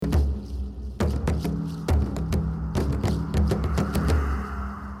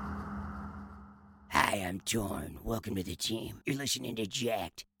Torn. Welcome to the team. You're listening to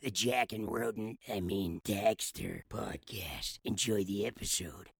Jacked, the Jack and Daxter podcast. Enjoy the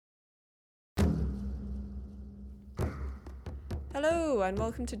episode. Hello and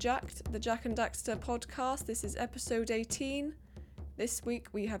welcome to Jacked, the Jack and Daxter podcast. This is episode 18. This week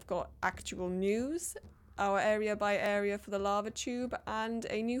we have got actual news, our area by area for the lava tube, and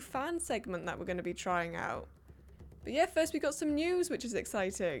a new fan segment that we're going to be trying out. But yeah, first we got some news, which is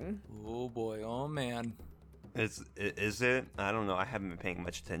exciting. Oh boy, oh man. Is it? I don't know. I haven't been paying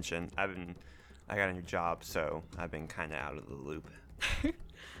much attention. I got a new job, so I've been kind of out of the loop.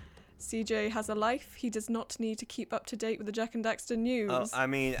 CJ has a life. He does not need to keep up to date with the Jack and Daxter news. I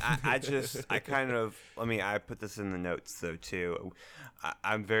put this in the notes though too.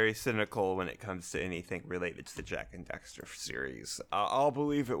 I'm very cynical when it comes to anything related to the Jack and Daxter series. I'll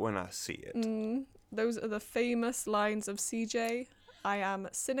believe it when I see it. Those are the famous lines of CJ. I am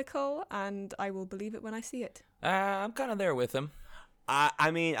cynical, and I will believe it when I see it. I'm kind of there with him.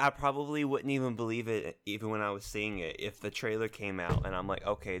 I probably wouldn't even believe it even when I was seeing it. If the trailer came out and I'm like,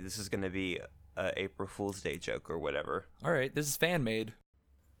 okay, this is going to be a April Fool's Day joke or whatever. All right, this is fan-made.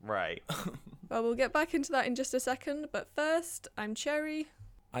 Right. Well, we'll get back into that in just a second, but first, I'm Cherry.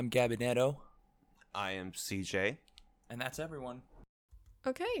 I'm Gabinetto. I am CJ. And that's everyone.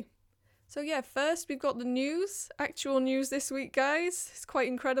 Okay. So yeah, first we've got the news, actual news this week, guys. It's quite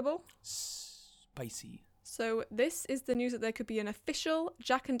incredible. Spicy. So this is the news that there could be an official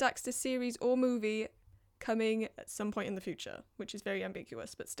Jack and Daxter series or movie coming at some point in the future, which is very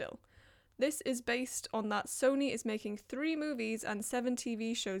ambiguous, but still. This is based on that Sony is making 3 movies and 7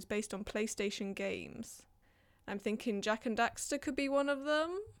 TV shows based on PlayStation games. I'm thinking Jack and Daxter could be one of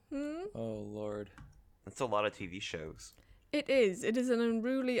them. Oh, Lord. That's a lot of TV shows. It is. It is an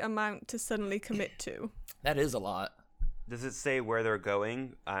unruly amount to suddenly commit to. That is a lot. Does it say where they're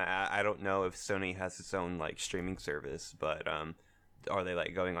going? I don't know if Sony has its own like streaming service, but are they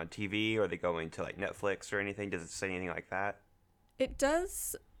like going on TV? Or are they going to like Netflix or anything? Does it say anything like that? It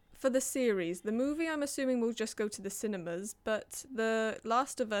does for the series. The movie, I'm assuming, will just go to the cinemas, but the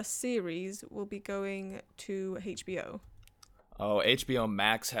Last of Us series will be going to HBO. Oh, HBO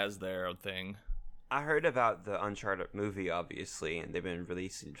Max has their own thing. I heard about the Uncharted movie, obviously, and they've been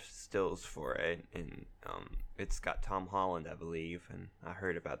releasing stills for it, and it's got Tom Holland, I believe, and I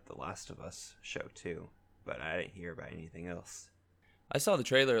heard about the Last of Us show too, but I didn't hear about anything else. I saw the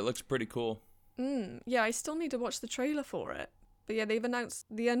trailer. It looks pretty cool. Yeah, I still need to watch the trailer for it. But yeah, they've announced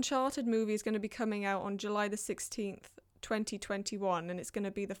the Uncharted movie is going to be coming out on July the 16th, 2021, and it's going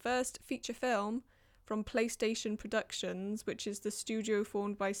to be the first feature film from PlayStation Productions, which is the studio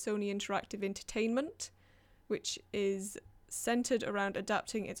formed by Sony Interactive Entertainment, which is centered around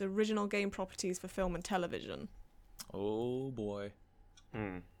adapting its original game properties for film and television. Oh, boy.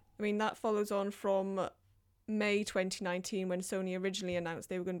 I mean, that follows on from May 2019 when Sony originally announced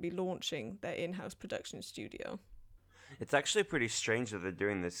they were going to be launching their in-house production studio. It's actually pretty strange that they're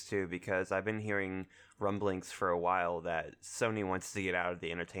doing this too, because I've been hearing rumblings for a while that Sony wants to get out of the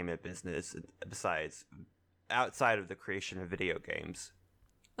entertainment business, besides outside of the creation of video games.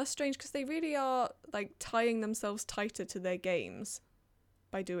 That's strange because they really are like tying themselves tighter to their games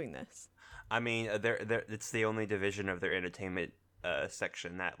by doing this. I mean, it's the only division of their entertainment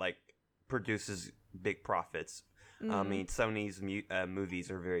section that like produces big profits. I mean, Sony's movies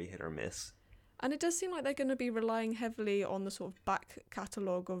are very hit or miss. And it does seem like they're going to be relying heavily on the sort of back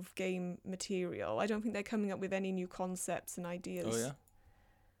catalogue of game material. I don't think they're coming up with any new concepts and ideas. Oh, yeah?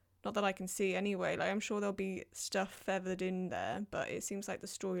 Not that I can see anyway. Like, I'm sure there'll be stuff feathered in there, but it seems like the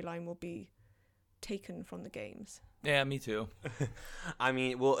storyline will be taken from the games. Yeah, me too. I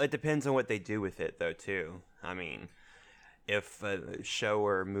mean, well, it depends on what they do with it, though, too. I mean, if a show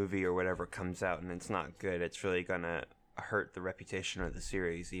or movie or whatever comes out and it's not good, it's really going to hurt the reputation of the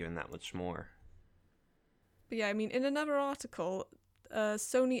series even that much more. But yeah, I mean, in another article,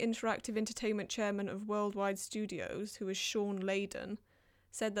 Sony Interactive Entertainment chairman of Worldwide Studios, who is Sean Layden,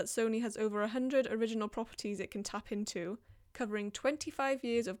 said that Sony has over 100 original properties it can tap into, covering 25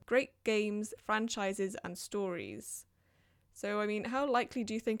 years of great games, franchises, and stories. So, I mean, how likely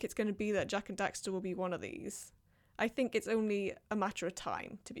do you think it's going to be that Jack and Daxter will be one of these? I think it's only a matter of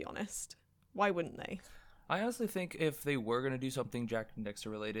time, to be honest. Why wouldn't they? I honestly think if they were going to do something Jack and Daxter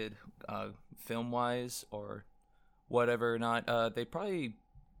related, film-wise or whatever or not, they probably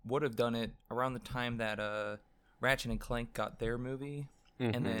would have done it around the time that Ratchet and Clank got their movie.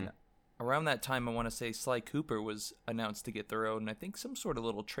 Mm-hmm. And then around that time, I want to say Sly Cooper was announced to get their own. And I think some sort of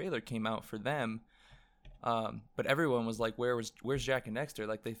little trailer came out for them. But everyone was like, where's Jack and Daxter?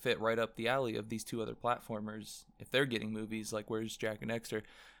 Like, they fit right up the alley of these two other platformers. If they're getting movies, like, where's Jack and Daxter?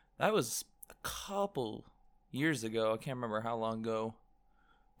 That was a couple years ago. I can't remember how long ago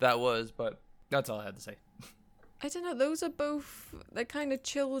that was, but that's all I had to say. I don't know, those are both, they're kind of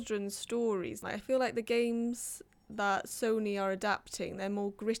children's stories. Like, I feel like the games that Sony are adapting, they're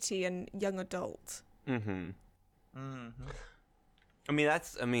more gritty and young adult. Mm-hmm. Mm-hmm.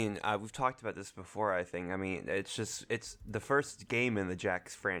 We've talked about this before, I think. I mean, it's the first game in the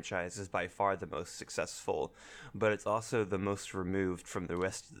Jax franchise is by far the most successful, but it's also the most removed from the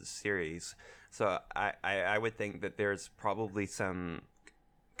rest of the series. So I would think that there's probably some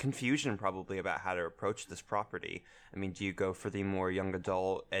confusion about how to approach this property. I mean, do you go for the more young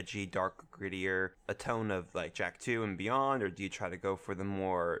adult, edgy, dark, grittier, a tone of like Jak 2 and beyond, or do you try to go for the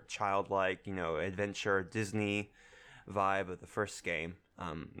more childlike, adventure, Disney vibe of the first game?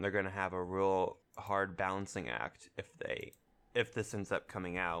 They're going to have a real hard balancing act if this ends up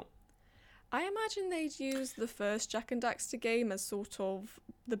coming out. I imagine they'd use the first Jak and Daxter game as sort of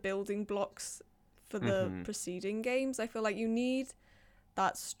the building blocks for the preceding games. I feel like you need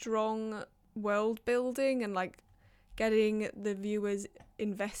that strong world building and like getting the viewers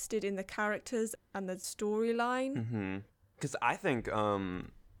invested in the characters and the storyline. Because I think,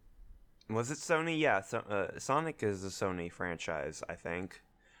 was it Sony? Yeah, Sonic is a Sony franchise, I think.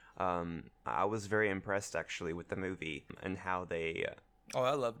 I was very impressed actually with the movie and how they... Oh,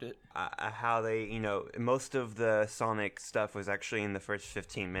 I loved it. How they, most of the Sonic stuff was actually in the first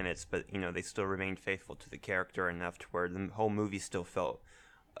 15 minutes, but, they still remained faithful to the character enough to where the whole movie still felt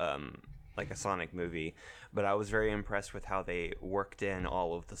like a Sonic movie. But I was very impressed with how they worked in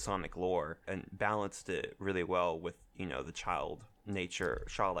all of the Sonic lore and balanced it really well with, the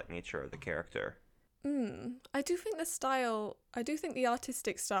childlike nature of the character. I do think the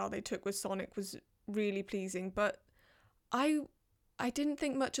artistic style they took with Sonic was really pleasing, but I didn't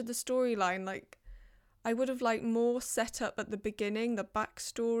think much of the storyline. Like, I would have liked more set up at the beginning, the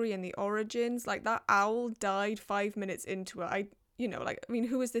backstory and the origins. Like, that owl died 5 minutes into it.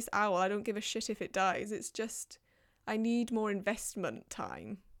 Who is this owl? I don't give a shit if it dies. It's just, I need more investment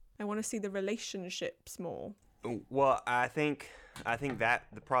time. I want to see the relationships more. Well, I think that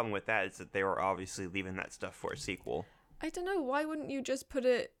the problem with that is that they were obviously leaving that stuff for a sequel. I don't know, why wouldn't you just put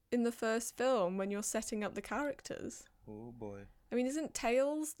it in the first film when you're setting up the characters? Oh boy. I mean, isn't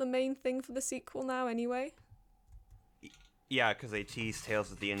Tails the main thing for the sequel now anyway? Yeah, because they teased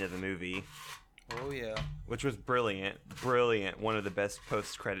Tails at the end of the movie. Oh yeah. Which was brilliant. Brilliant. One of the best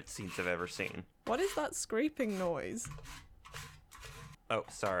post-credit scenes I've ever seen. What is that scraping noise? Oh,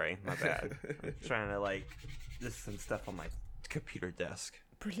 sorry. My bad. I'm trying to, just some stuff on my computer desk.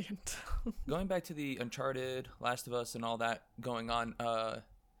 Brilliant. Going back to the Uncharted, Last of Us, and all that going on,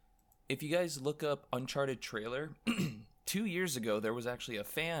 if you guys look up Uncharted trailer... 2 years ago, there was actually a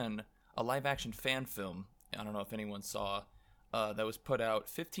live-action fan film, I don't know if anyone saw, that was put out,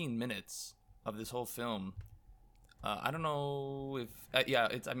 15 minutes of this whole film. I don't know if...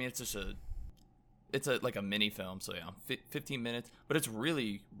 it's like a mini film, so yeah, 15 minutes, but it's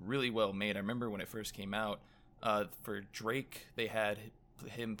really, really well made. I remember when it first came out, for Drake, they had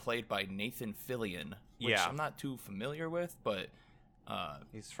him played by Nathan Fillion, which I'm not too familiar with, but...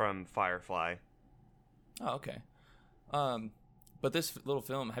 he's from Firefly. Oh, okay. But this little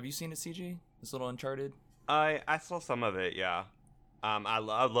film, have you seen it, CG? This little Uncharted? I saw some of it, yeah. I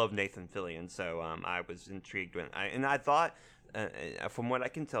love Nathan Fillion, so I was intrigued I thought, from what I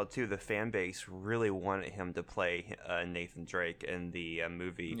can tell too, the fan base really wanted him to play Nathan Drake in the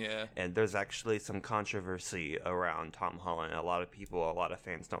movie. Yeah. And there's actually some controversy around Tom Holland. A lot of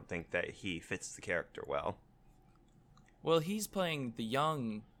fans don't think that he fits the character well. Well, he's playing the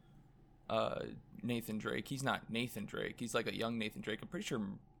young Nathan Drake. He's not Nathan Drake. He's like a young Nathan Drake. I'm pretty sure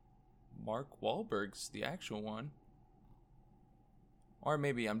Mark Wahlberg's the actual one. Or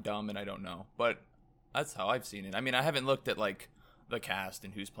maybe I'm dumb and I don't know. But that's how I've seen it. I mean, I haven't looked at like the cast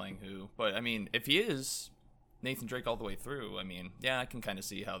and who's playing who. But I mean, if he is Nathan Drake all the way through, I mean, yeah, I can kind of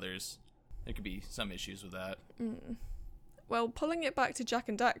see how there could be some issues with that. Well, pulling it back to Jak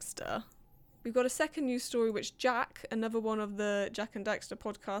and Daxter, we've got a second news story which Jack, another one of the Jak and Daxter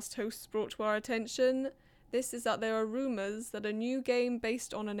podcast hosts, brought to our attention. This is that there are rumours that a new game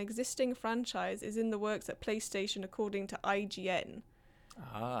based on an existing franchise is in the works at PlayStation, according to IGN.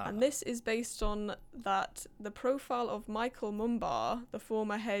 And this is based on the profile of Michael Mumbar, the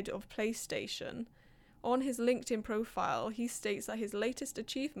former head of PlayStation. On his LinkedIn profile, he states that his latest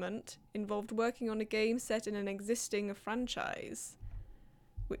achievement involved working on a game set in an existing franchise,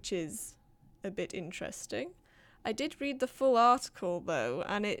 which is a bit interesting. I did read the full article though,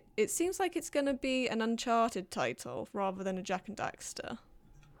 and it seems like it's going to be an Uncharted title rather than a Jak and Daxter.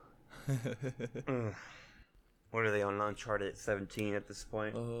 What are they on Uncharted 17 at this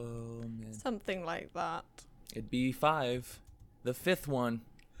point? Oh man. Something like that. It'd be 5. The 5th one.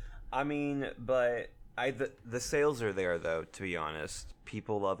 I mean, but the sales are there though. To be honest,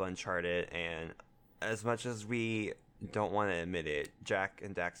 people love Uncharted, and as much as we don't want to admit it, Jak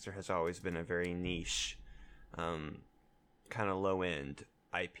and Daxter has always been a very niche, kind of low end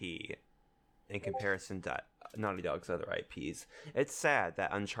IP in comparison to Naughty Dog's other IPs. It's sad that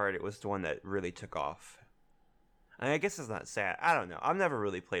Uncharted was the one that really took off. I guess it's not sad. I don't know. I've never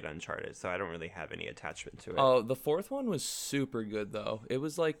really played Uncharted, so I don't really have any attachment to it. Oh, the 4th one was super good though. It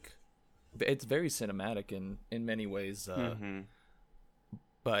was like, it's very cinematic in many ways.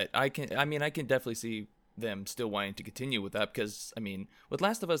 But I can definitely see them still wanting to continue with that, because I mean, with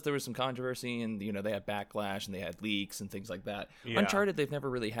Last of Us there was some controversy, and you know, they had backlash and they had leaks and things like that. Yeah. Uncharted, they've never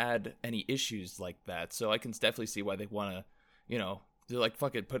really had any issues like that, so I can definitely see why they want to, you know, they're like,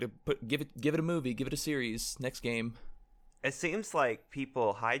 fuck it, give it a movie, give it a series, next game. It seems like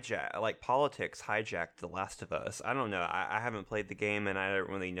people politics hijacked The Last of Us. I don't know. I haven't played the game, and I don't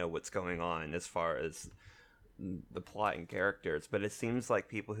really know what's going on as far as the plot and characters, but it seems like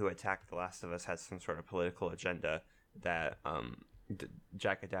people who attacked The Last of Us had some sort of political agenda that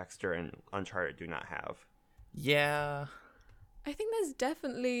Jak and Daxter and Uncharted do not have. Yeah. I think there's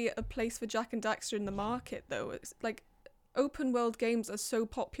definitely a place for Jak and Daxter in the market, though. It's like open world games are so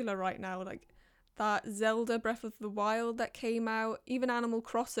popular right now. Like that Zelda Breath of the Wild that came out, even Animal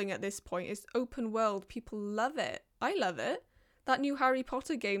Crossing at this point is open world. People love it. I love it. That new Harry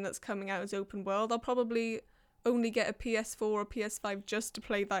Potter game that's coming out is open world. I'll probably only get a PS4 or PS5 just to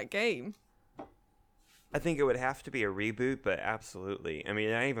play that game. I think it would have to be a reboot, but absolutely. I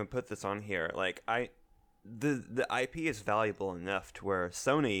mean, I even put this on here. Like, the IP is valuable enough to where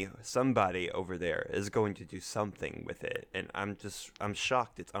somebody over there is going to do something with it, and I'm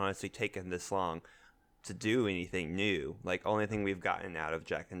shocked it's honestly taken this long to do anything new. Like, only thing we've gotten out of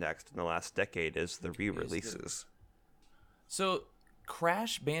Jak and Daxter in the last decade is the re-releases. So,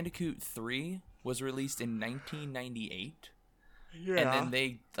 Crash Bandicoot 3 was released in 1998. Yeah. And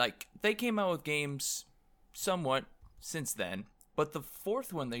then they came out with games somewhat since then, but the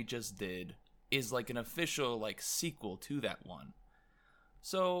 4th one they just did is like an official like sequel to that one.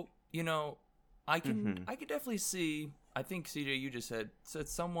 So, you know, I can definitely see, I think CJ, you just said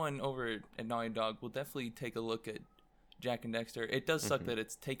someone over at Naughty Dog will definitely take a look at Jak and Daxter. It does suck that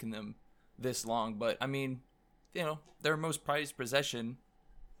it's taken them this long, but I mean, you know, their most prized possession,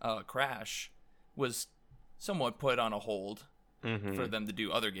 Crash, was somewhat put on a hold for them to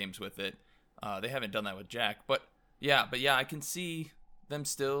do other games with it. They haven't done that with Jak, but yeah, I can see them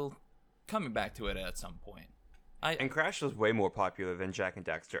still coming back to it at some point. And Crash was way more popular than Jak and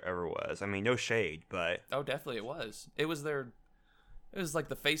Daxter ever was. I mean, no shade, but oh, definitely it was. It was like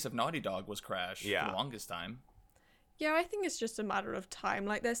the face of Naughty Dog was Crash for the longest time. Yeah, I think it's just a matter of time.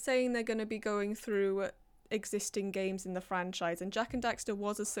 Like, they're saying they're going to be going through existing games in the franchise, and Jak and Daxter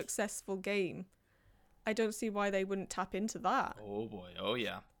was a successful game. I don't see why they wouldn't tap into that. Oh boy, oh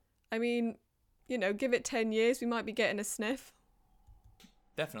yeah. I mean, you know, give it 10 years, we might be getting a sniff.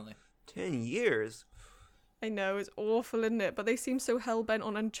 Definitely. 10 years? I know, it's awful, isn't it? But they seem so hell-bent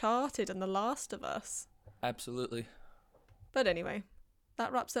on Uncharted and The Last of Us. Absolutely. But anyway,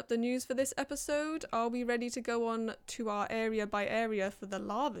 that wraps up the news for this episode. Are we ready to go on to our area by area for the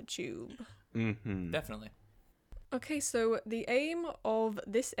lava tube? Definitely. Okay, so the aim of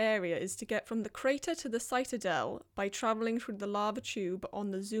this area is to get from the crater to the citadel by travelling through the lava tube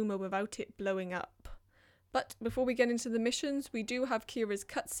on the Zuma without it blowing up. But before we get into the missions, we do have Kira's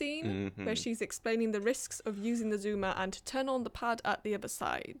cutscene, where she's explaining the risks of using the Zuma and to turn on the pad at the other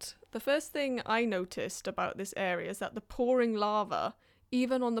side. The first thing I noticed about this area is that the pouring lava,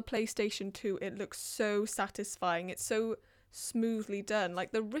 even on the PlayStation 2, it looks so satisfying. It's so smoothly done.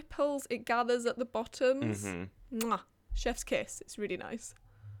 Like the ripples it gathers at the bottoms. Mwah. Chef's kiss. It's really nice.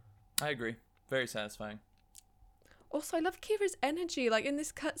 I agree. Very satisfying. Also, I love Kira's energy. Like in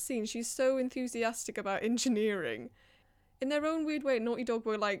this cutscene, she's so enthusiastic about engineering. In their own weird way, Naughty Dog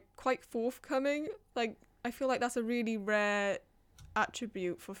were like quite forthcoming. Like, I feel like that's a really rare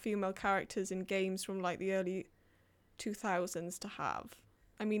attribute for female characters in games from like the early 2000s to have.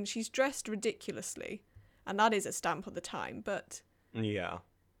 I mean, she's dressed ridiculously, and that is a stamp of the time, but yeah,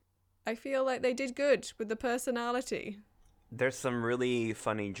 I feel like they did good with the personality. There's some really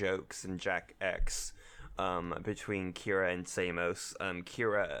funny jokes in Jak X between Kira and Samos.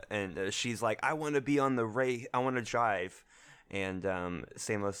 Kira, and she's like, I want to be on the race, I want to drive. And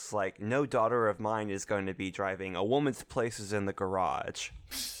Samos is like, no daughter of mine is going to be driving. A woman's place is in the garage.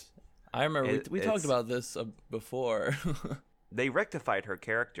 I remember we talked about this before. They rectified her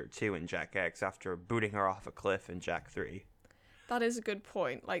character, too, in Jak X after booting her off a cliff in Jak 3. That is a good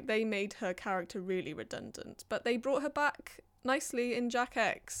point. Like, they made her character really redundant, but they brought her back nicely in Jak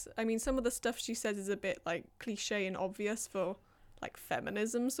X. I mean, some of the stuff she says is a bit, like, cliche and obvious for, like,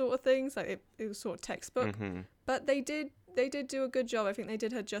 feminism sort of things. Like, it was sort of textbook. But they did do a good job. I think they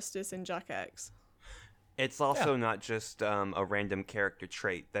did her justice in Jak X. It's also not just a random character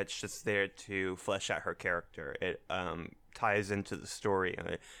trait that's just there to flesh out her character. It ties into the story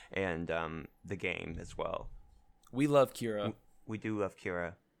and the game as well. We love Kira. We do love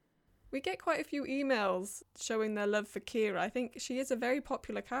Kira. We get quite a few emails showing their love for Kira. I think she is a very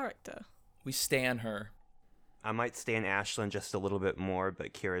popular character. We stan her. I might stan Ashlyn just a little bit more,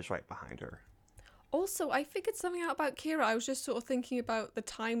 but Kira's right behind her. Also, I figured something out about Kira. I was just sort of thinking about the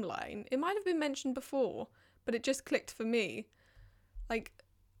timeline. It might have been mentioned before, but it just clicked for me. Like,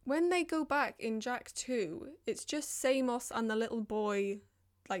 when they go back in Jak 2, it's just Samos and the little boy,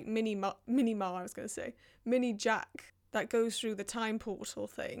 like Mini Jack, that goes through the time portal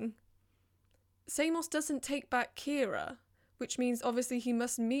thing. Samos doesn't take back Kira, which means obviously he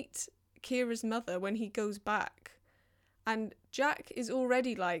must meet Kira's mother when he goes back. And Jak is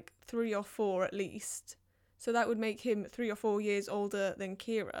already like 3 or 4 at least. So that would make him 3 or 4 years older than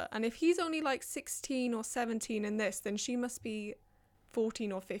Kira. And if he's only like 16 or 17 in this, then she must be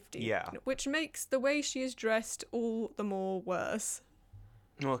 14 or 15. Yeah. Which makes the way she is dressed all the more worse.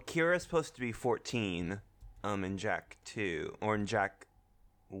 Well, Kira's supposed to be 14 in Jak 2, or in Jak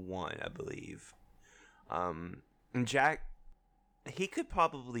 1, I believe. In Jak, he could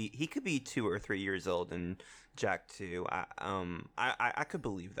be 2 or 3 years old in Jak 2. I could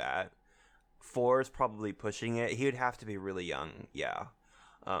believe that. 4 is probably pushing it. He would have to be really young,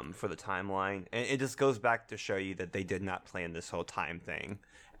 for the timeline. And it just goes back to show you that they did not plan this whole time thing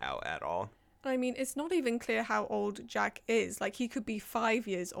out at all. I mean, it's not even clear how old Jak is. Like, he could be 5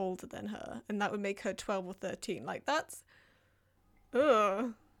 years older than her, and that would make her 12 or 13. Like, that's...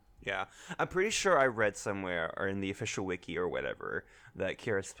 Ugh. Yeah. I'm pretty sure I read somewhere, or in the official wiki or whatever, that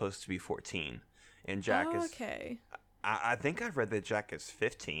Kira's supposed to be 14. And Jak is... okay. I think I've read that Jak is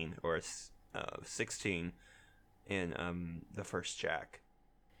 15 or 16 in the first Jak.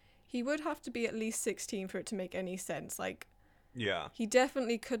 He would have to be at least 16 for it to make any sense. Like, Yeah. he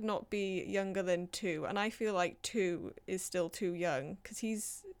definitely could not be younger than 2, and I feel like 2 is still too young, because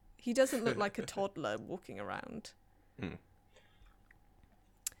he doesn't look like a toddler walking around.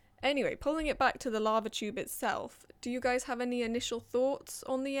 Anyway, pulling it back to the lava tube itself, do you guys have any initial thoughts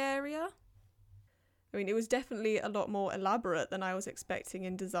on the area? I mean, it was definitely a lot more elaborate than I was expecting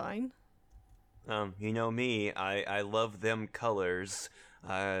in design. You know me, I love them colors.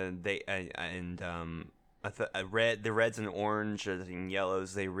 The reds and oranges and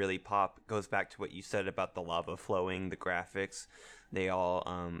yellows, they really pop. Goes back to what you said about the lava flowing, the graphics. They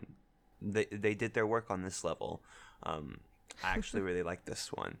all they did their work on this level. I actually really like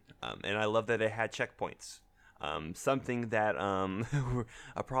this one, and I love that it had checkpoints. Something that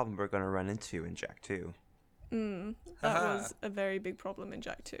a problem we're going to run into in Jak 2. That was a very big problem in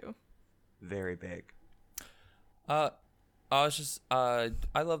Jak 2. Very big. I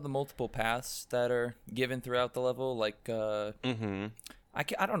love the multiple paths that are given throughout the level. Like, I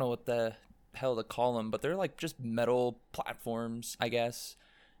don't know what the hell to call them, but they're like just metal platforms, I guess,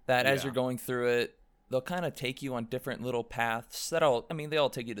 that as you're going through it, they'll kind of take you on different little paths they all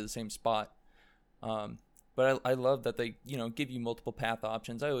take you to the same spot. But I love that they, give you multiple path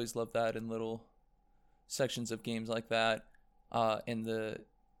options. I always love that in little sections of games like that.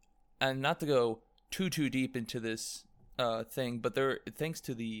 And not to go too deep into this thing, but thanks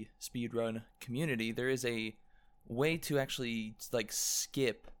to the speedrun community, there is a way to actually like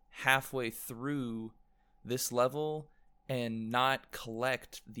skip halfway through this level and not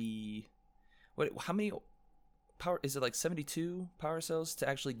collect the how many power is it, like 72 power cells to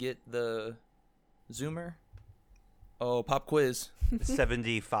actually get the zoomer? Oh, pop quiz.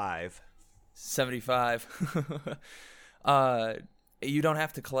 75. You don't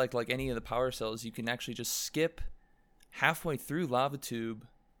have to collect like any of the power cells. You can actually just skip halfway through lava tube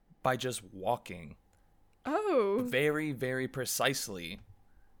by just walking. Oh. Very, very precisely.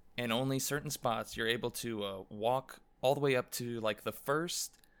 And only certain spots you're able to walk all the way up to like the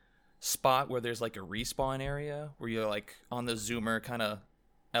first spot where there's like a respawn area where you're like on the zoomer kind of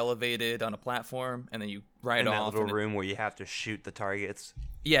elevated on a platform, and then you ride off. In that little room where you have to shoot the targets.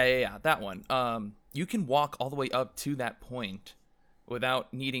 Yeah, that one. You can walk all the way up to that point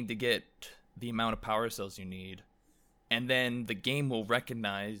without needing to get the amount of power cells you need. And then the game will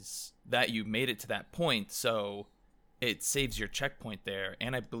recognize that you made it to that point, so it saves your checkpoint there.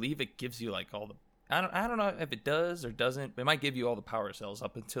 And I believe it gives you like all the... I don't know if it does or doesn't. It might give you all the power cells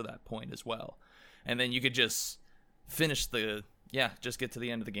up until that point as well. And then you could just finish the yeah, just get to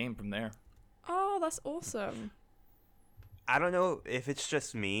the end of the game from there. Oh, that's awesome. I don't know if it's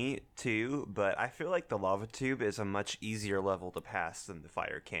just me too, but I feel like the lava tube is a much easier level to pass than the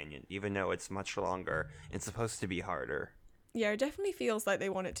fire canyon, even though it's much longer. It's supposed to be harder. Yeah, it definitely feels like they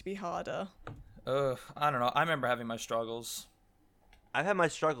want it to be harder. I don't know. I remember having my struggles. I've had my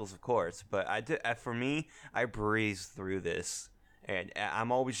struggles, of course, but for me, I breeze through this, and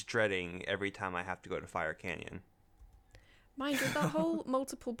I'm always dreading every time I have to go to Fire Canyon. Mind you, that whole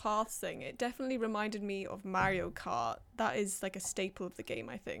multiple paths thing, it definitely reminded me of Mario Kart. That is like a staple of the game,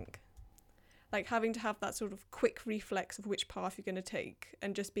 I think. Like having to have that sort of quick reflex of which path you're going to take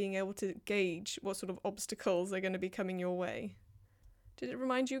and just being able to gauge what sort of obstacles are going to be coming your way. Did it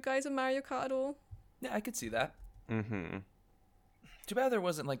remind you guys of Mario Kart at all? Yeah, I could see that. Mm-hmm. Too bad there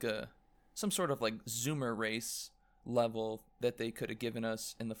wasn't like some sort of like Zoomer race level that they could have given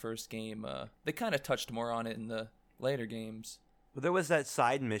us in the first game. They kind of touched more on it in the later games. Well, there was that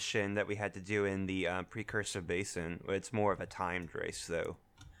side mission that we had to do in the Precursor Basin. It's more of a timed race, though.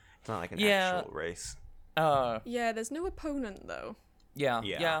 It's not like an actual race. Yeah, there's no opponent, though. Yeah.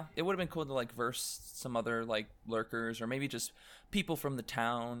 It would have been cool to like verse some other like lurkers or maybe just people from the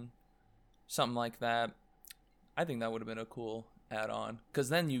town, something like that. I think that would have been a cool add-on because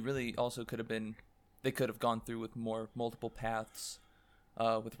then you really also they could have gone through with more multiple paths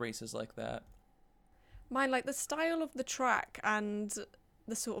with races like that. Like the style of the track and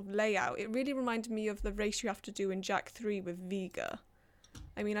the sort of layout, it really reminded me of the race you have to do in Jak 3 with Vega.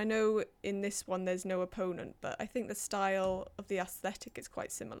 I mean, I know in this one there's no opponent, but I think the style of the aesthetic is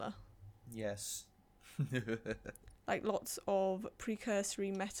quite similar. Yes. Like lots of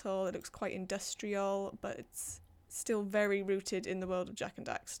precursory metal, it looks quite industrial, but it's still very rooted in the world of Jak and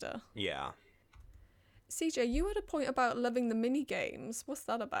Daxter. Yeah. CJ, you had a point about loving the mini games. What's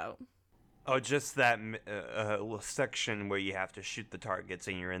that about? Oh, just that section where you have to shoot the targets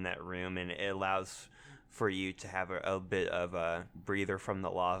and you're in that room, and it allows for you to have a bit of a breather from the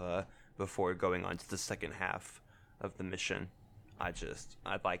lava before going on to the second half of the mission. I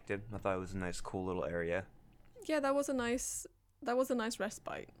liked it. I thought it was a nice, cool little area. Yeah, that was a nice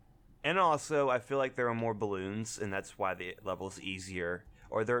respite. And also, I feel like there are more balloons, and that's why the level's easier.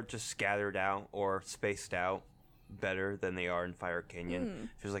 Or they're just scattered out or spaced out better than they are in Fire Canyon.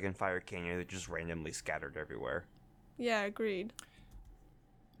 Feels like in Fire Canyon, they're just randomly scattered everywhere. Yeah, agreed.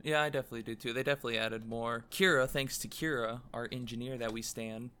 Yeah, I definitely do too. They definitely added more. Kira, thanks to Kira, our engineer that we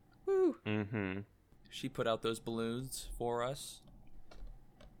stan. Woo! Mm-hmm. She put out those balloons for us.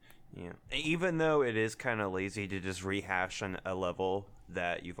 Yeah. Even though it is kind of lazy to just rehash a level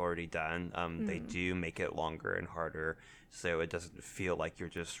that you've already done, they do make it longer and harder, so it doesn't feel like you're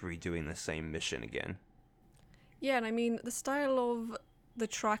just redoing the same mission again. Yeah, and I mean, the style of the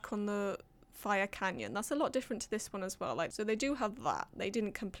track on the Fire Canyon, that's a lot different to this one as well. Like, so they do have that. They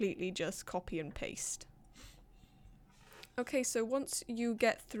didn't completely just copy and paste. Okay, so once you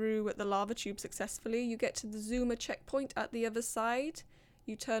get through the lava tube successfully, you get to the Zoomer checkpoint at the other side.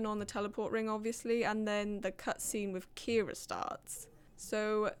 You turn on the teleport ring, obviously, and then the cutscene with Kira starts.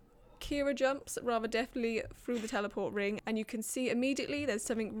 So Kira jumps rather deftly through the teleport ring, and you can see immediately there's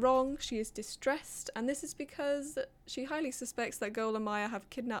something wrong. She is distressed, and this is because she highly suspects that Goal and Maya have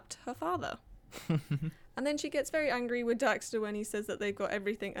kidnapped her father. And then she gets very angry with Daxter when he says that they've got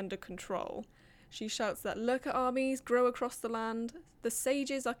everything under control. She shouts that lurker armies grow across the land, the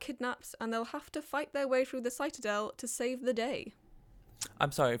sages are kidnapped, and they'll have to fight their way through the Citadel to save the day.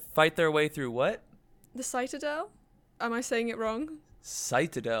 I'm sorry, fight their way through what? The Citadel? Am I saying it wrong?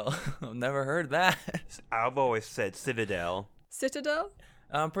 Citadel. I've never heard that. I've always said Citadel. Citadel?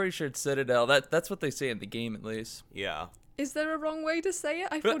 I'm pretty sure it's Citadel. That's what they say in the game, at least. Yeah. Is there a wrong way to say it?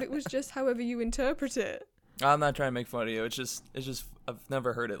 I thought it was just however you interpret it. I'm not trying to make fun of you. It's just I've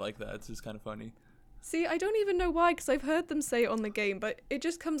never heard it like that. It's just kind of funny. See, I don't even know why, because I've heard them say it on the game, but it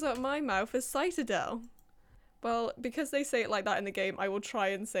just comes out my mouth as Citadel. Well, because they say it like that in the game, I will try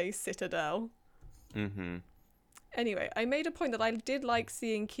and say Citadel. Mm-hmm. Anyway, I made a point that I did like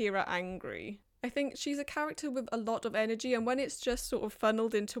seeing Kira angry. I think she's a character with a lot of energy, and when it's just sort of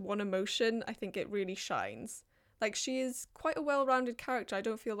funneled into one emotion, I think it really shines. Like, she is quite a well-rounded character. I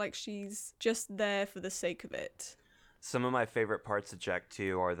don't feel like she's just there for the sake of it. Some of my favorite parts of Jak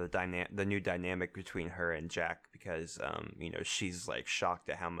 2 are the new dynamic between her and Jak, because she's like shocked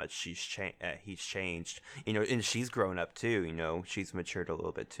at how much he's changed, and she's grown up too. She's matured a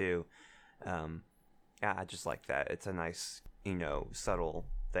little bit too. Yeah, I just like that. It's a nice subtle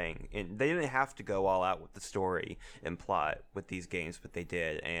thing, and they didn't have to go all out with the story and plot with these games, but they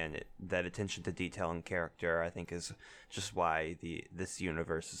did, and that attention to detail and character, I think, is just why this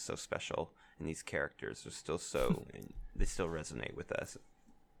universe is so special, and these characters are still so they still resonate with us.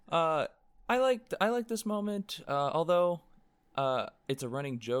 I like this moment. Although it's a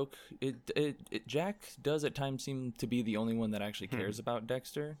running joke. Jack does at times seem to be the only one that actually cares about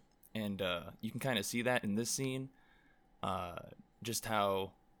Dexter, and you can kind of see that in this scene. Just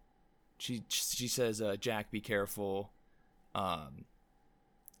how she says, "Jack, be careful,"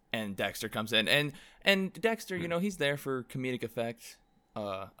 and Dexter comes in, and Dexter, he's there for comedic effect,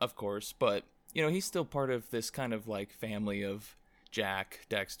 of course, but he's still part of this kind of like family of Jack,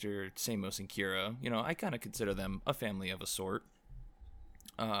 Dexter, Samos, and Kira. I kind of consider them a family of a sort.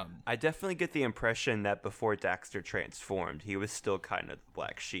 I definitely get the impression that before Dexter transformed, he was still kind of the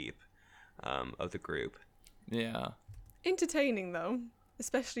black sheep of the group. Yeah. Entertaining, though.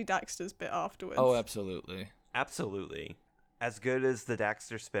 Especially Daxter's bit afterwards. Oh, absolutely. Absolutely. As good as the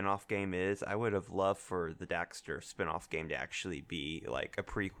Daxter spin-off game is, I would have loved for the Daxter spin-off game to actually be like a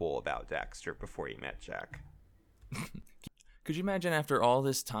prequel about Daxter before he met Jack. Could you imagine after all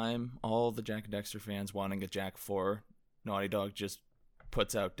this time, all the Jack and Dexter fans wanting a Jack 4, Naughty Dog just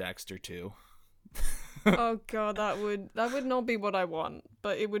puts out Dexter 2? Oh god, that would not be what I want,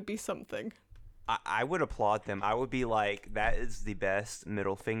 but it would be something. I would applaud them. I would be like, that is the best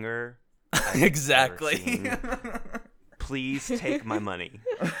middle finger I've Exactly. ever seen. Please take my money.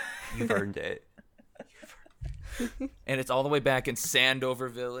 You've earned it. And it's all the way back in Sandover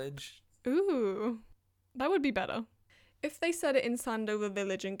Village. Ooh, that would be better. If they set it in Sandover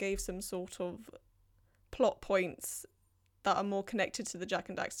Village and gave some sort of plot points that are more connected to the Jack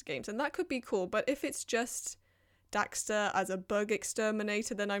and Daxter games, and that could be cool, but if it's just Daxter as a bug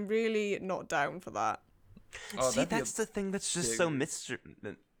exterminator, then I'm really not down for that. Oh, See, that's the thing that's just so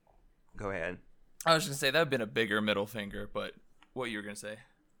Go ahead. I was going to say, that would have been a bigger middle finger, but what you were going to say?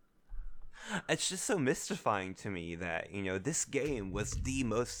 It's just so mystifying to me that, this game was the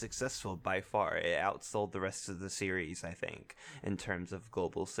most successful by far. It outsold the rest of the series, I think, in terms of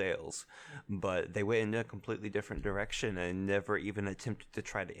global sales. But they went in a completely different direction and never even attempted to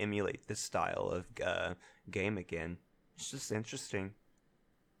try to emulate this style of game again. It's just interesting.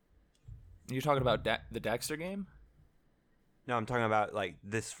 You're talking about the Dexter game? No, I'm talking about, like,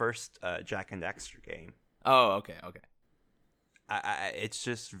 this first Jack and Daxter game. Oh, okay. It's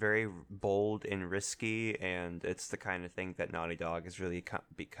just very bold and risky, and it's the kind of thing that Naughty Dog has really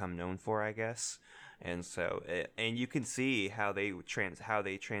become known for, I guess. And so, and you can see how they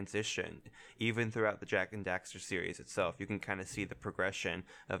transition even throughout the Jack and Daxter series itself. You can kind of see the progression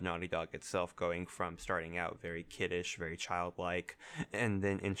of Naughty Dog itself, going from starting out very kiddish, very childlike, and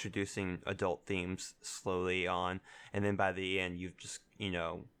then introducing adult themes slowly on, and then by the end, you've just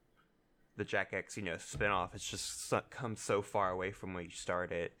the Jack X spinoff. It's just come so far away from where you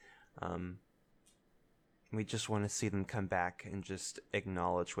started. We just want to see them come back and just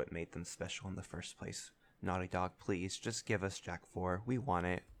acknowledge what made them special in the first place. Naughty Dog, please, just give us Jack 4. We want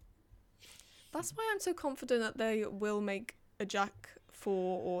it. That's why I'm so confident that they will make a Jack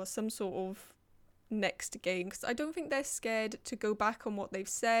 4 or some sort of next game, because I don't think they're scared to go back on what they've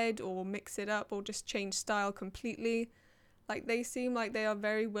said or mix it up or just change style completely. Like, they seem like they are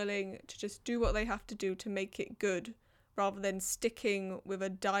very willing to just do what they have to do to make it good, rather than sticking with a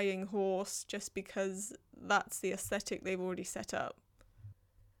dying horse just because that's the aesthetic they've already set up.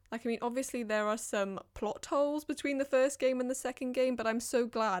 Like, I mean, obviously there are some plot holes between the first game and the second game, but I'm so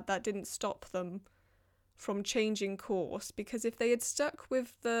glad that didn't stop them from changing course, because if they had stuck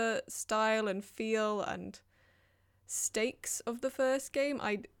with the style and feel and stakes of the first game,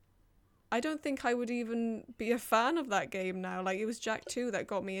 I don't think I would even be a fan of that game now. Like, it was Jack 2 that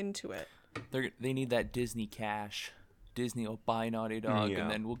got me into it. They need that Disney cash. Disney will buy Naughty Dog, and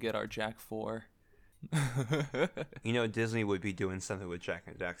then we'll get our Jack 4. Disney would be doing something with Jack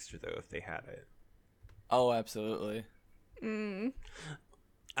and Daxter, though, if they had it. Oh, absolutely.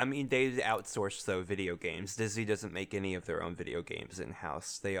 I mean, they outsource, though, video games. Disney doesn't make any of their own video games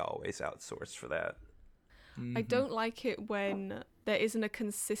in-house. They always outsource for that. Mm-hmm. I don't like it when there isn't a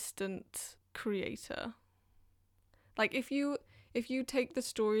consistent creator. Like, if you take the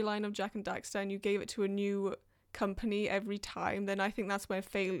storyline of Jack and Daxter and you gave it to a new company every time, then I think that's where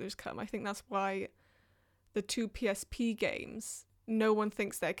failures come. I think that's why the 2 PSP games, no one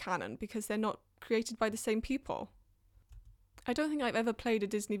thinks they're canon, because they're not created by the same people. I don't think I've ever played a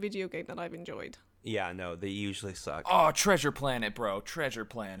Disney video game that I've enjoyed. Yeah, no, they usually suck. Oh, Treasure Planet, bro. Treasure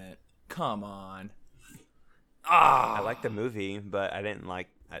Planet. Come on. I liked the movie, but I didn't like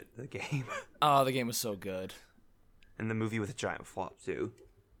the game. Oh, the game was so good. And the movie was a giant flop, too.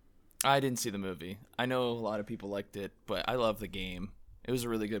 I didn't see the movie. I know a lot of people liked it, but I love the game. It was a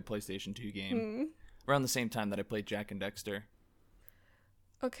really good PlayStation 2 game. Around the same time that I played Jack and Dexter.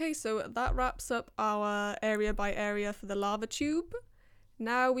 Okay, so that wraps up our area by area for the lava tube.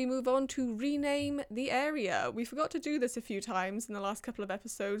 Now we move on to rename the area. We forgot to do this a few times in the last couple of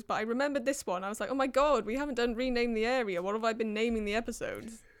episodes, but I remembered this one. I was like, oh my god, we haven't done rename the area. What have I been naming the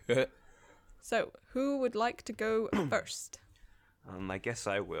episodes? So, who would like to go first? I guess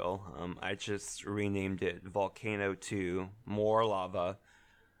I will. I just renamed it Volcano 2 More Lava.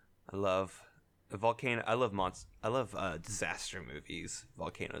 I love disaster movies.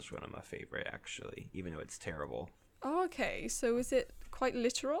 Volcano's one of my favorite, actually, even though it's terrible. Oh, okay, so is it quite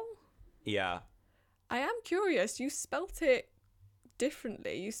literal? Yeah. I am curious. You spelt it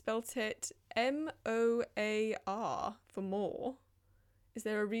differently. You spelt it M-O-A-R for more. Is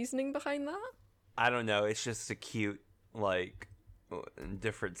there a reasoning behind that? I don't know. It's just a cute,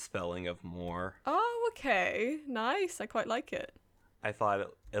 different spelling of more. Oh, okay. Nice. I quite like it. I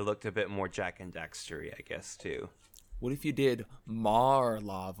thought it looked a bit more Jack and Daxtery, I guess, too. What if you did Mar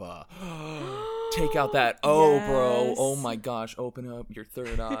Lava? Take out that bro. Yes. Oh my gosh, open up your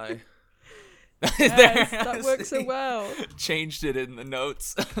third eye. Yes, that works so well. Changed it in the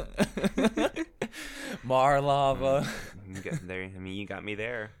notes. Mar Lava. You got me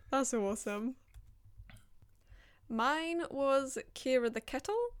there. That's awesome. Mine was Kira the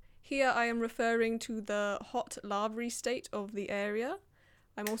Kettle. Here I am referring to the hot lavary state of the area.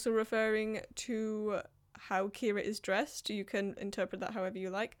 I'm also referring to how Kira is dressed. You can interpret that however you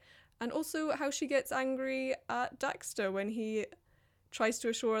like. And also how she gets angry at Daxter when he tries to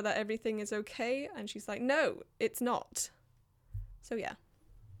assure her that everything is okay. And she's like, no, it's not. So yeah.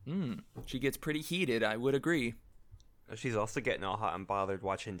 She gets pretty heated, I would agree. She's also getting all hot and bothered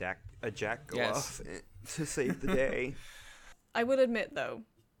watching Jack go Yes. off to save the day. I will admit though,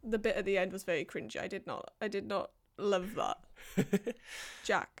 the bit at the end was very cringy. I did not love that.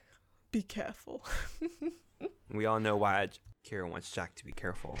 Jack, be careful. We all know why Kira wants Jack to be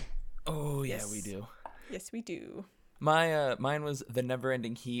careful. Oh yeah, Yes. we do. Yes, we do. Mine was the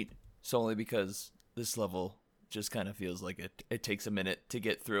never-ending heat, solely because this level just kind of feels like it takes a minute to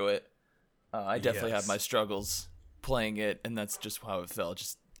get through it. I definitely Yes. have my struggles playing it, and that's just how it felt.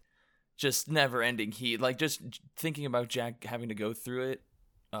 Just never-ending heat. Like, just thinking about Jack having to go through it,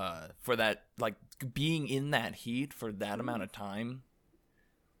 for that, like, being in that heat for that amount of time.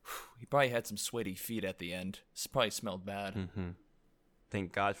 He probably had some sweaty feet at the end. Probably smelled bad. Mm-hmm.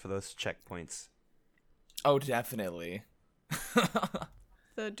 Thank God for those checkpoints. Oh, definitely.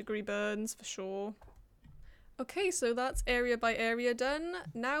 Third-degree burns for sure. Okay, so that's area by area done.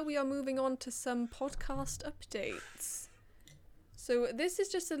 Now we are moving on to some podcast updates. So this is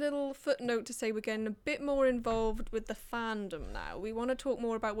just a little footnote to say we're getting a bit more involved with the fandom now. We want to talk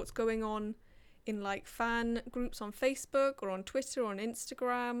more about what's going on in like fan groups on Facebook or on Twitter or on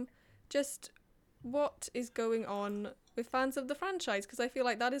Instagram. Just what is going on with fans of the franchise, because I feel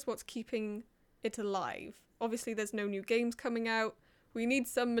like that is what's keeping it alive. Obviously there's no new games coming out. We need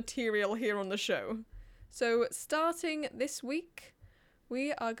some material here on the show. So starting this week,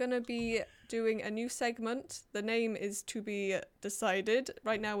 we are going to be doing a new segment. The name is to be decided.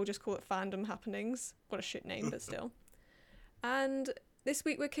 Right now we'll just call it Fandom Happenings. What a shit name, but still. And this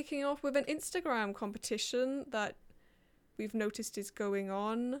week we're kicking off with an Instagram competition that we've noticed is going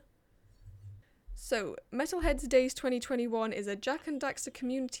on. So, Metalheads Days 2021 is a Jak and Daxter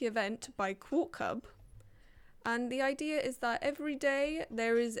community event by Quark Hub. And the idea is that every day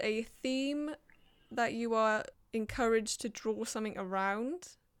there is a theme that you are encouraged to draw something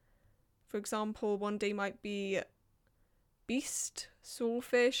around. For example, one day might be Beast,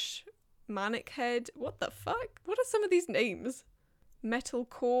 Soulfish, Manic Head. What the fuck? What are some of these names?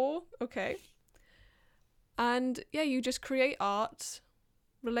 Metalcore. Okay. And yeah, you just create art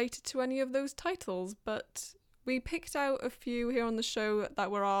related to any of those titles, but we picked out a few here on the show that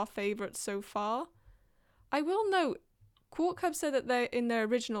were our favourites so far. I will note, Quark Hub said that they in their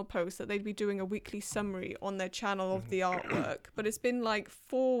original post that they'd be doing a weekly summary on their channel of the artwork, but it's been like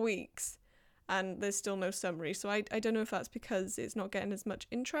 4 weeks and there's still no summary, so I don't know if that's because it's not getting as much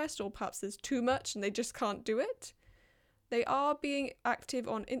interest or perhaps there's too much and they just can't do it. They are being active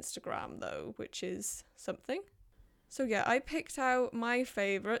on Instagram though, which is something. So yeah, I picked out my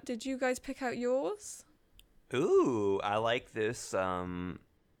favourite. Did you guys pick out yours? Ooh, I like this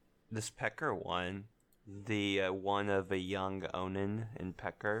this Pecker one. The one of a young Onin in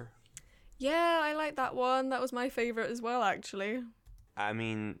Pecker. Yeah, I like that one. That was my favourite as well, actually. I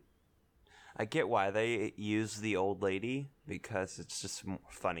mean, I get why they use the old lady, because it's just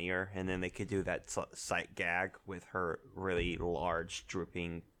funnier, and then they could do that sight gag with her really large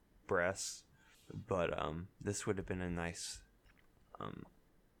drooping breasts. But this would have been a nice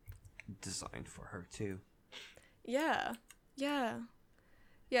design for her too. Yeah.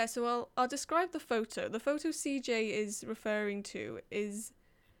 Yeah, so I'll describe the photo. The photo CJ is referring to is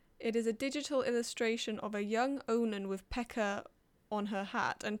a digital illustration of a young Onan with Pekka on her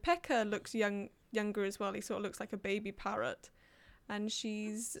hat, and Pekka looks younger as well. He sort of looks like a baby parrot, and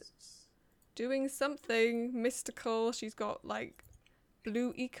she's doing something mystical. She's got like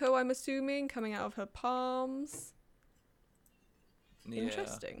blue eco, I'm assuming, coming out of her palms. Yeah.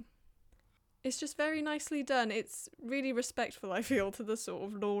 Interesting. It's just very nicely done. It's really respectful, I feel, to the sort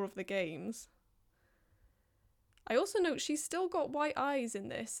of lore of the games. I also note she's still got white eyes in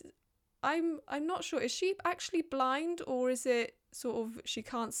this. I'm not sure. Is she actually blind, or is it sort of she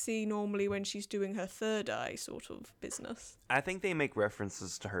can't see normally when she's doing her third eye sort of business? I think they make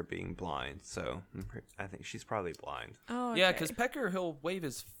references to her being blind, so I think she's probably blind. Oh, okay. Yeah, because Pecker, he'll wave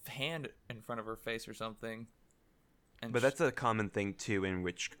his hand in front of her face or something. And But that's a common thing too, in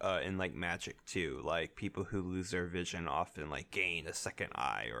which in like Magic too, like people who lose their vision often like gain a second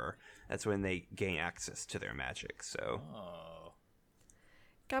eye, or that's when they gain access to their magic. So. Oh.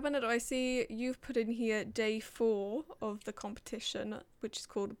 Gabinet, I see you've put in here day 4 of the competition, which is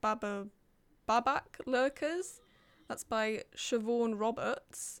called Babak Lurkers. That's by Siobhan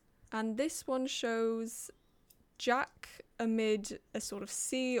Roberts, and this one shows Jack amid a sort of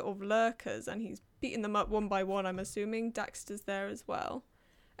sea of lurkers, and he's beating them up one by one, I'm assuming. Daxter's there as well.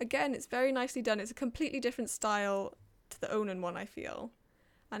 Again, it's very nicely done. It's a completely different style to the Onan one, I feel.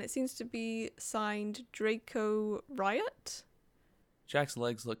 And it seems to be signed Draco Riot. Jack's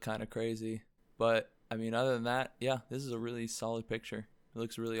legs look kind of crazy. But, I mean, other than that, yeah, this is a really solid picture. It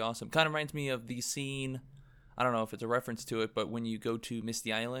looks really awesome. Kind of reminds me of the scene, I don't know if it's a reference to it, but when you go to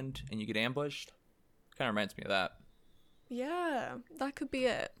Misty Island and you get ambushed, kind of reminds me of that. Yeah, that could be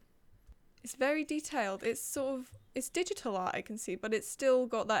it. It's very detailed. It's digital art, I can see, but it's still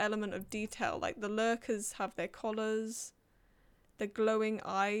got that element of detail. Like the lurkers have their collars, the glowing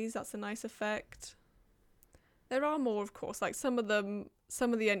eyes, that's a nice effect. There are more, of course, like some of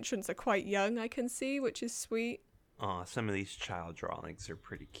the entrants are quite young, I can see, which is sweet. Some of these child drawings are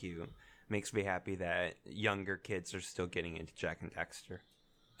pretty cute. Makes me happy that younger kids are still getting into Jak and Daxter.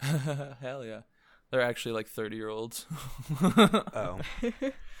 Hell yeah. They're actually like 30-year-olds. Oh.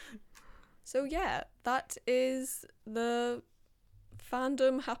 So yeah, that is the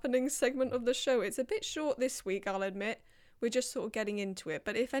fandom happening segment of the show. It's a bit short this week, I'll admit. We're just sort of getting into it.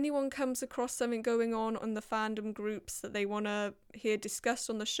 But if anyone comes across something going on the fandom groups that they want to hear discussed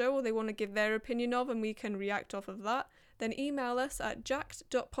on the show, or they want to give their opinion of, and we can react off of that, then email us at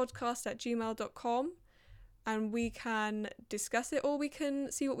jacked.podcast@gmail.com and we can discuss it, or we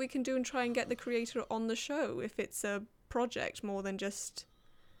can see what we can do and try and get the creator on the show if it's a project more than just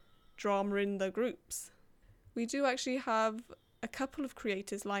drama in the groups. We do actually have a couple of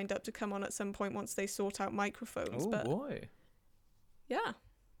creators lined up to come on at some point once they sort out microphones. Oh but boy. yeah.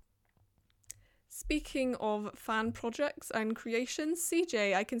 Speaking of fan projects and creations,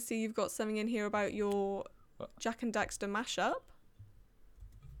 CJ, I can see you've got something in here about your Jak and Daxter mashup.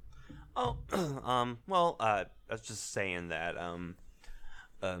 Oh, well, I was just saying that,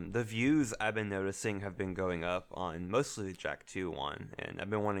 the views I've been noticing have been going up on mostly the Jak 2 one, and I've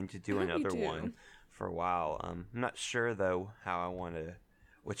been wanting to do another one for a while. I'm not sure, though,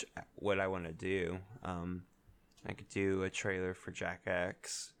 what I want to do. I could do a trailer for Jak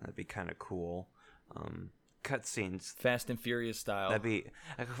X. That'd be kind of cool. Cutscenes. Fast and Furious style. That'd be.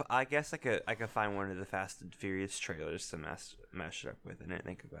 I guess I could find one of the Fast and Furious trailers to mash it up with. I didn't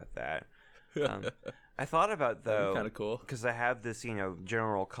think about that. I thought about though, kind of cool, because I have this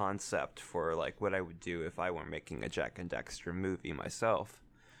general concept for like what I would do if I were making a Jak and Daxter movie myself,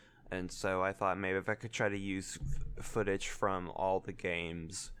 and so I thought maybe if I could try to use footage from all the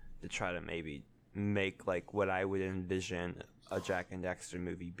games to try to maybe make like what I would envision a Jak and Daxter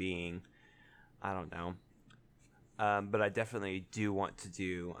movie being. I don't know. But I definitely do want to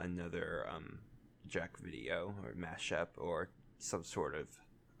do another Jak video or mashup or some sort of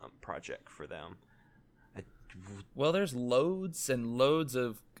project for them. Well, there's loads and loads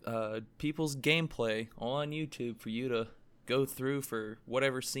of people's gameplay on YouTube for you to go through for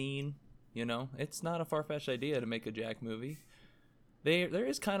whatever scene. It's not a far-fetched idea to make a Jak movie. There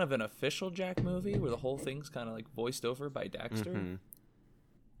is kind of an official Jak movie where the whole thing's kind of like voiced over by Daxter. Mm-hmm.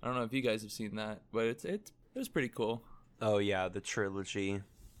 I don't know if you guys have seen that, but it was pretty cool. Oh yeah, the trilogy.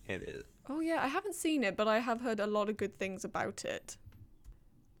 It is. Oh yeah, I haven't seen it, but I have heard a lot of good things about it.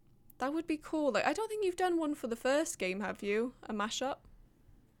 That would be cool. Like, I don't think you've done one for the first game, have you? A mashup?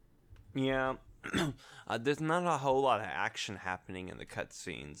 Yeah. There's not a whole lot of action happening in the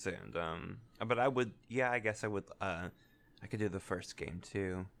cutscenes, and but I would. Yeah, I guess I would. I could do the first game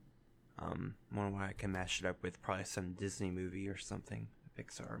too. One where I can mash it up with probably some Disney movie or something. That'd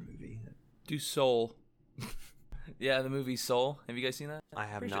Pixar movie. Do Soul. Yeah, the movie Soul. Have you guys seen that? I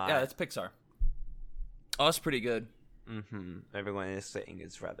have Pretty not. Sure. Yeah, it's Pixar. Oh, it's pretty good. Mm-hmm. Everyone is saying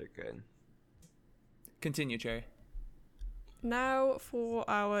it's rather good. Continue, Cherry. Now for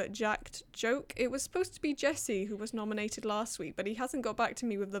our jacked joke. It was supposed to be Jesse who was nominated last week, but he hasn't got back to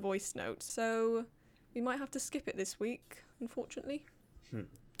me with the voice note, so we might have to skip it this week, unfortunately.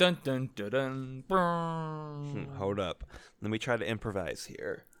 Dun dun dun dun. Hold up. Let me try to improvise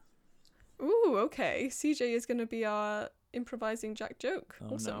here. Ooh, okay. CJ is going to be our improvising jack joke.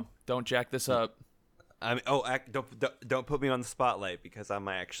 Oh, Awesome. no. Don't jack this up. I mean, don't put me on the spotlight because I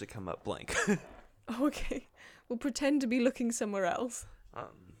might actually come up blank. Okay. We'll pretend to be looking somewhere else. I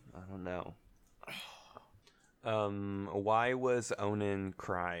don't know. Why was Onan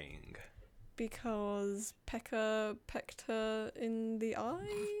crying? Because Pekka pecked her in the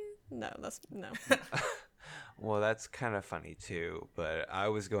eye? No. Well, that's kind of funny too, but I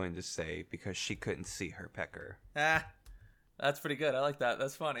was going to say because she couldn't see her pecker. Ah, that's pretty good. I like that.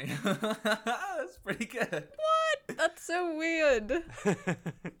 That's funny. That's pretty good. What? That's so weird.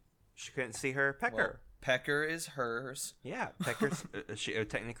 She couldn't see her pecker. Well, pecker is hers. Yeah, Pecker's.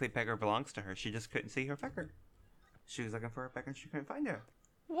 Technically, Pecker belongs to her. She just couldn't see her pecker. She was looking for her pecker and she couldn't find her.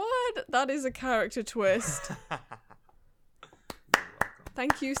 What? That is a character twist.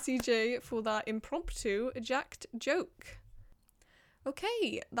 Thank you, CJ, for that impromptu jacked joke.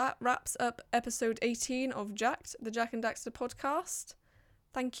 Okay, that wraps up episode 18 of Jacked, the Jack and Daxter podcast.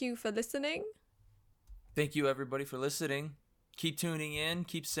 Thank you for listening. Thank you, everybody, for listening. Keep tuning in.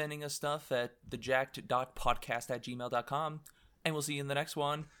 Keep sending us stuff at thejacked.podcast@gmail.com. And we'll see you in the next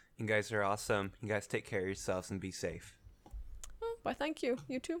one. You guys are awesome. You guys take care of yourselves and be safe. Oh, bye, thank you.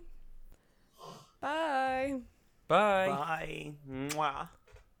 You too. Bye. Bye. Bye. Mwah.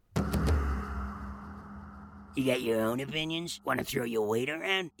 You got your own opinions? Want to throw your weight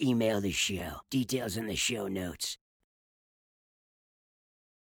around? Email the show. Details in the show notes.